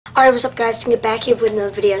Alright, what's up guys? To get back here with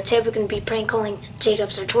another video. Today we're going to be prank calling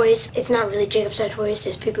Jacob Sartorius. It's not really Jacob Sartorius,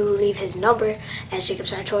 it's people who leave his number as Jacob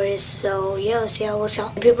Sartorius. So yeah, let's see how it works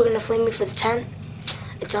out. People are going to flame me for the tent.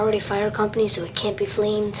 It's already a fire company, so it can't be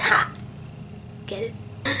flamed. Ha! Get it?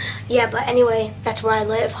 Yeah, but anyway, that's where I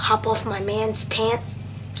live. Hop off my man's tent.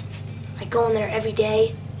 I go in there every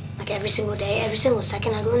day. Like every single day, every single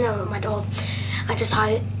second. I go in there with my dog. I just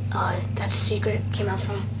hide it. That's a secret. Came out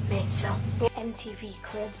from me, so. MTV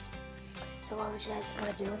Cribs. So what you guys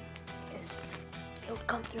want to do is it would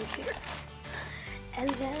come through here. And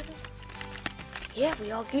then, yeah,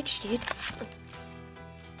 we all Gucci, dude.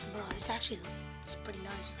 Bro, it's pretty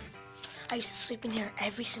nice. I used to sleep in here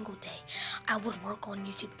every single day. I would work on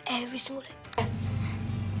YouTube every single day.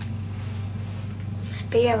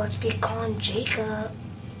 But yeah, let's be calling Jacob.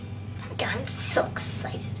 God, I'm so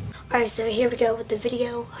excited. Alright, so here we go with the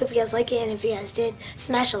video. Hope you guys like it, and if you guys did,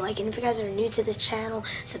 smash a like. And if you guys are new to this channel,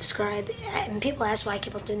 subscribe. And people ask why I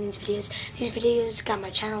keep on doing these videos. These videos got my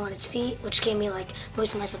channel on its feet, which gave me like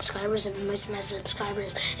most of my subscribers, and most of my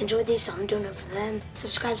subscribers enjoy these, so I'm doing it for them.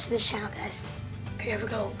 Subscribe to this channel, guys. Okay, here we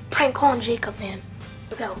go. Prank calling Jacob, man.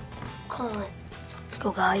 Here we go. Calling. Let's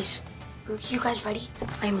go, guys. You guys ready?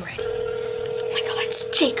 I'm ready. Oh my god,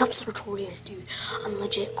 it's Jacob Sartorius, dude. I'm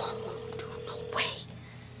legit calling him, dude. No way.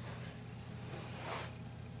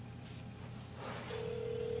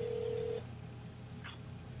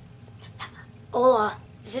 Hola,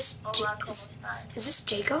 is this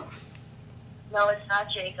Jacob? No, it's not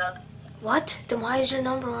Jacob. What? Then why is your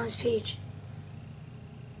number on his page?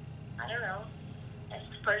 I don't know. That's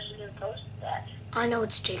the person who posted that. I know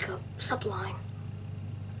it's Jacob. Stop lying.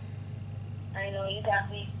 I know, you got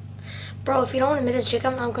me. Bro, if you don't admit it's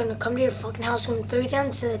Jacob, I'm gonna come to your fucking house, I'm gonna throw you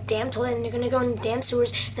down to the damn toilet, and you're gonna go in the damn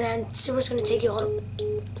sewers, and then the sewers gonna take you all to...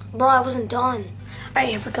 Bro, I wasn't done. Alright,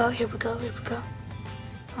 here we go, here we go, here we go.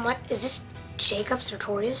 Is this Jacob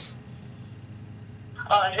Sartorius? Who?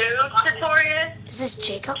 Sartorius? Is this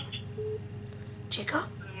Jacob? Jacob?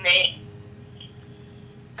 Me.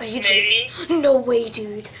 Are you Maybe. Jacob? No way,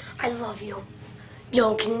 dude. I love you.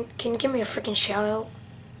 Yo, can you give me a freaking shout out?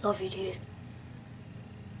 Love you, dude.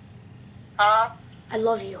 Huh? I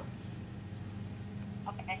love you.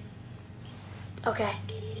 Okay. Okay.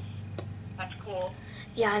 That's cool.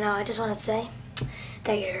 Yeah, I know. I just wanted to say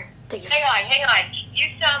that you're. Hang on. You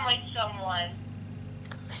sound like someone.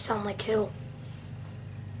 I sound like who?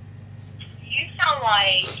 You sound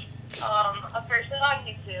like a person on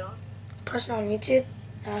YouTube. Person on YouTube?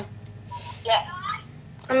 Yeah.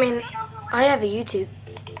 I mean, I have a YouTube.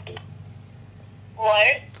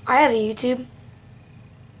 What? I have a YouTube.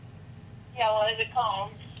 Yeah, what is it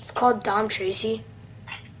called? It's called Dom Tracy.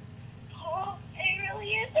 Oh, it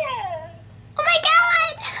really is it. Oh my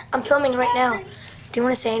god! I'm filming right now. Do you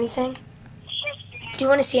want to say anything? Do you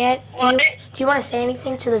want to see it? Do you want to say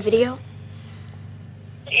anything to the video?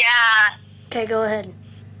 Yeah. Okay, go ahead.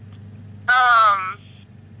 I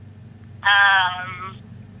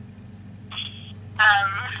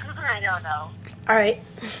don't know. Alright.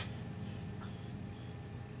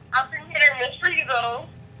 I'll sing hit or miss for you though.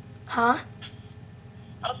 Huh?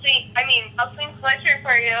 I'll sing Sweatshirt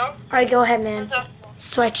for you. Alright, go ahead, man.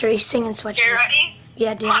 Sweatshirt. He's singing You Sweatshirt. ready?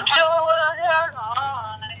 Yeah, dude.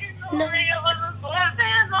 No.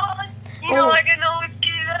 You know, I can always be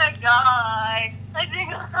that guy. I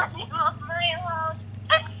think I'm my love.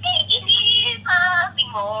 I'm thinking nothing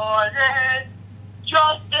more than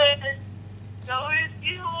justice. So if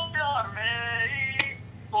you are ready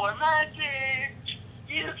for my kiss,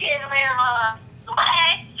 you can wear my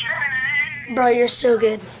sweatshirt. Bro, you're so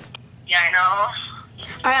good. Yeah, I know.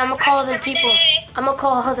 Alright, I'm gonna call other people. I'm gonna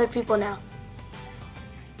call other people now.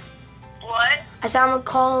 What? I said I'm gonna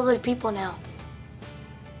call other people now.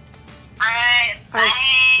 Alright, Alright,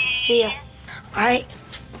 see ya. Alright,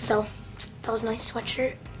 so that was a nice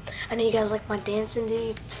sweatshirt. I know you guys like my dancing,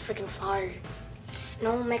 dude. It's freaking fire.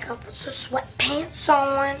 No makeup with some sweatpants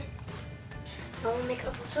on. No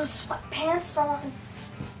makeup with some sweatpants on.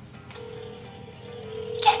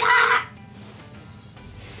 Jacob!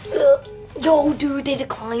 Yo, dude, they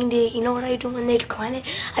declined it. You know what I do when they decline it?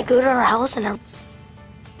 I go to our house and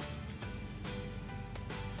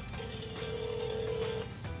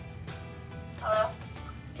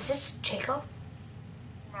Is this Jacob?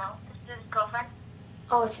 No, this is his girlfriend.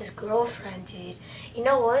 Oh, it's his girlfriend, dude. You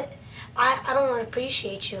know what? I don't want to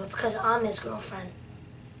appreciate you because I'm his girlfriend.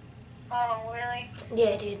 Oh, really?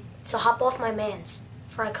 Yeah, dude. So hop off my mans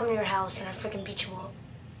before I come to your house and I freaking beat you up.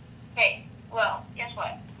 Hey, well, guess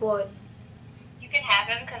what? What? You can have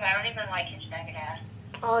him because I don't even like his faggot ass.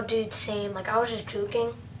 Oh, dude, same. Like, I was just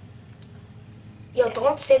joking. Yo,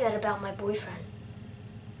 don't say that about my boyfriend.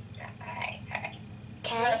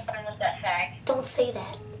 Don't say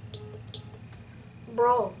that.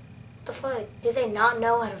 Bro, what the fuck? Do they not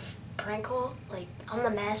know how to prank call? Like, I'm the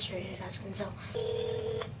master, you guys can tell.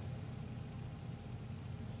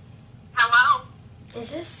 Hello?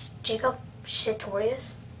 Is this Jacob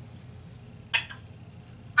Sartorius?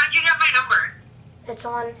 How'd you get my number? It's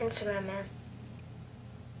on Instagram, man.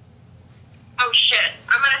 Oh shit,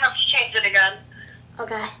 I'm gonna have to change it again.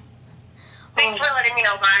 Okay. Thanks for letting me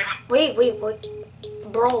know, bye. Wait.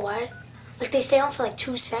 Bro, what? Like, they stay on for like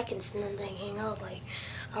 2 seconds and then they hang up. Like,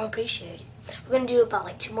 I don't appreciate it. We're gonna do about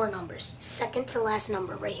like 2 more numbers. Second to last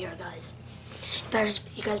number right here, guys.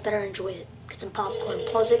 You guys better enjoy it. Get some popcorn.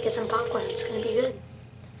 Pause it, get some popcorn. It's gonna be good.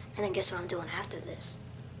 And then guess what I'm doing after this?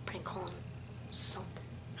 Prank calling something.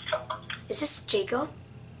 Is this Jacob?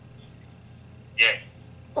 Yeah.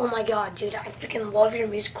 Oh my god, dude, I freaking love your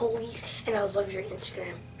musicalities and I love your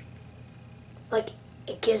Instagram. Like,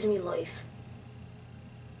 it gives me life.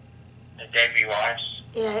 It gave you life?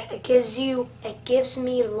 Yeah, it gives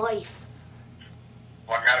me life.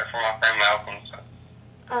 Well, I got it from my family album, so.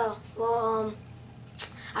 Oh, well,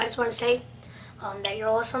 I just want to say that you're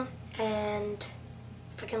awesome and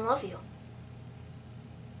freaking love you.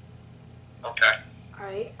 Okay.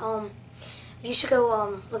 Alright, you should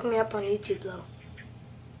go look me up on YouTube though.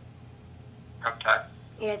 Okay.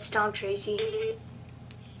 Yeah, it's Dom Tracy.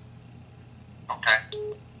 Okay.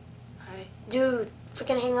 Alright. Dude,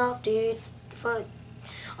 freaking hang up, dude. Fuck.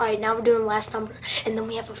 Alright, now we're doing last number. And then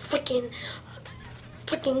we have a freaking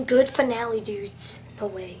good finale, dudes. No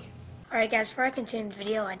way. Alright guys, before I continue the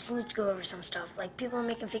video, I just need to go over some stuff. Like, people are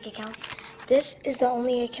making fake accounts. This is the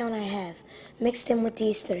only account I have, mixed in with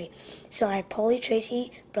these 3. So I have Paulie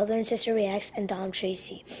Tracy, Brother and Sister Reacts, and Dom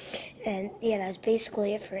Tracy. And yeah, that's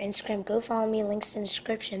basically it for Instagram. Go follow me, links in the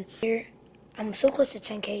description. Here, I'm so close to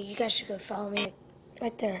 10K, you guys should go follow me.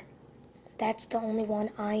 Right there. That's the only one.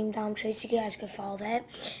 I'm Dom Tracy. You guys can follow that.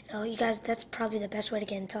 You guys, that's probably the best way to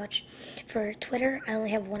get in touch. For Twitter, I only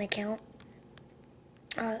have 1 account.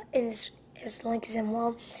 And his link is in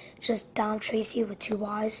well, just Dom Tracy with 2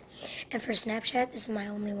 Y's. And for Snapchat, this is my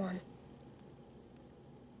only one.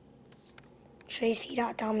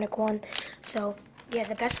 Tracy.Dominic1. So yeah,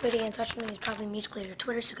 the best way to get in touch with me is probably Musically or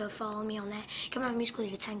Twitter, so go follow me on that. Get my Musically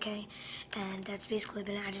to 10K, and that's basically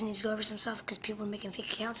been it. I just need to go over some stuff because people are making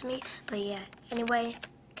fake accounts of me. But yeah, anyway,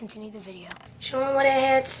 continue the video. Chillin' with a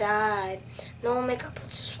head side, no makeup,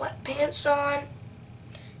 puts his sweatpants on.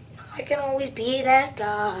 I can always be that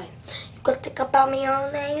guy. You could think about me all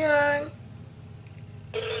night long.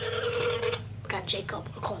 We got Jacob.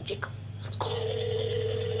 We're calling Jacob. Let's go.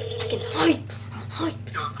 Freaking hype.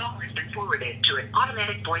 Your call has been forwarded to an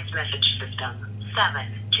automatic voice message system.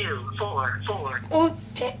 7244. Oh,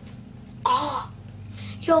 oh.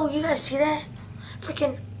 Yo, you guys see that?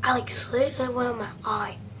 Freaking, I like slid and it went on my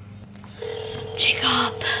eye.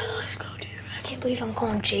 Jacob. Let's go, dude. I can't believe I'm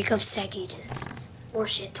calling Jacob Segi to this. Or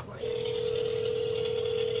Sartorius.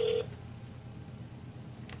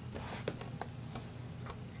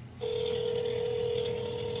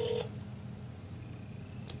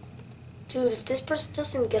 Dude, if this person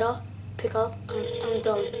doesn't pick up, I'm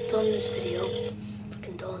done this video.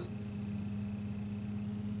 Freaking done.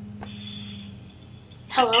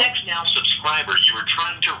 Hello? The Text Now subscriber you were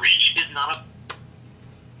trying to reach is not a...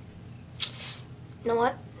 You know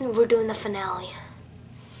what? We're doing the finale.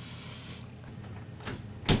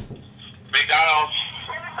 McDonald's.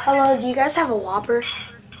 Hello, do you guys have a Whopper?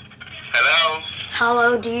 Hello?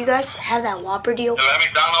 Hello, do you guys have that Whopper deal? Hello,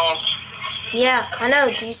 McDonald's? Yeah, I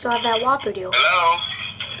know. Do you still have that Whopper deal? Hello?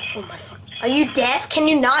 Oh my fuck. Are you deaf? Can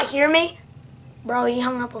you not hear me? Bro, you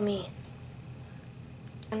hung up on me.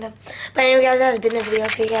 But anyway guys, that has been the video.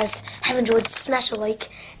 If you guys have enjoyed, smash a like.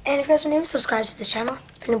 And if you guys are new, subscribe to this channel.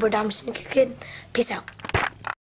 It's been your boy Dom Sneaker Kid. Peace out.